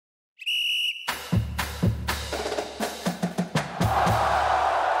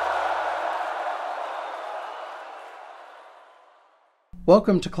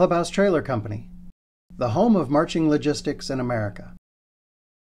Welcome to Clubhouse Trailer Company, the home of marching logistics in America.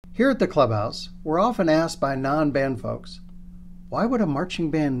 Here at the Clubhouse, we're often asked by non-band folks, why would a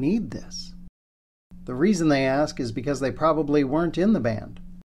marching band need this? The reason they ask is because they probably weren't in the band,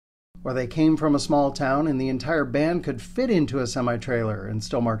 or they came from a small town and the entire band could fit into a semi-trailer and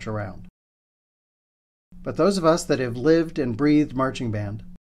still march around. But those of us that have lived and breathed marching band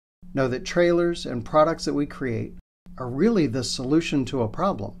know that trailers and products that we create are really the solution to a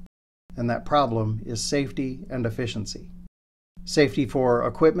problem, and that problem is safety and efficiency. Safety for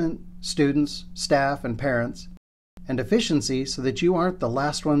equipment, students, staff, and parents, and efficiency so that you aren't the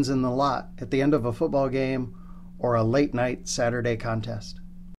last ones in the lot at the end of a football game or a late-night Saturday contest.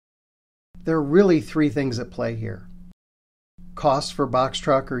 There are really three things at play here. Costs for box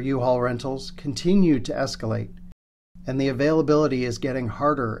truck or U-Haul rentals continue to escalate, and the availability is getting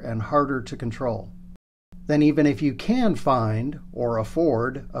harder and harder to control. Then even if you can find or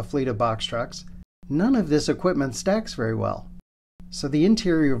afford a fleet of box trucks, none of this equipment stacks very well. So the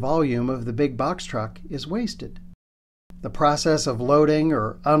interior volume of the big box truck is wasted. The process of loading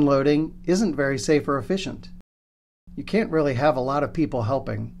or unloading isn't very safe or efficient. You can't really have a lot of people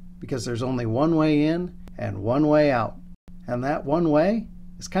helping because there's only one way in and one way out. And that one way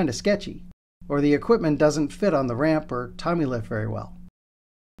is kind of sketchy, or the equipment doesn't fit on the ramp or Tommy lift very well.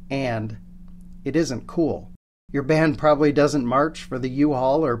 And it isn't cool. Your band probably doesn't march for the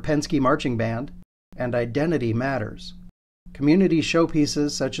U-Haul or Penske marching band, and identity matters. Community showpieces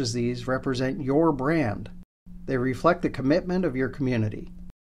such as these represent your brand. They reflect the commitment of your community.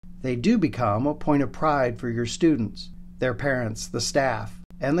 They do become a point of pride for your students, their parents, the staff,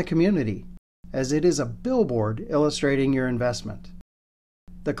 and the community, as it is a billboard illustrating your investment.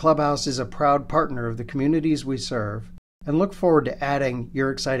 The Clubhouse is a proud partner of the communities we serve and look forward to adding your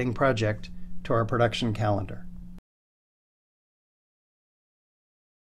exciting project to our production calendar.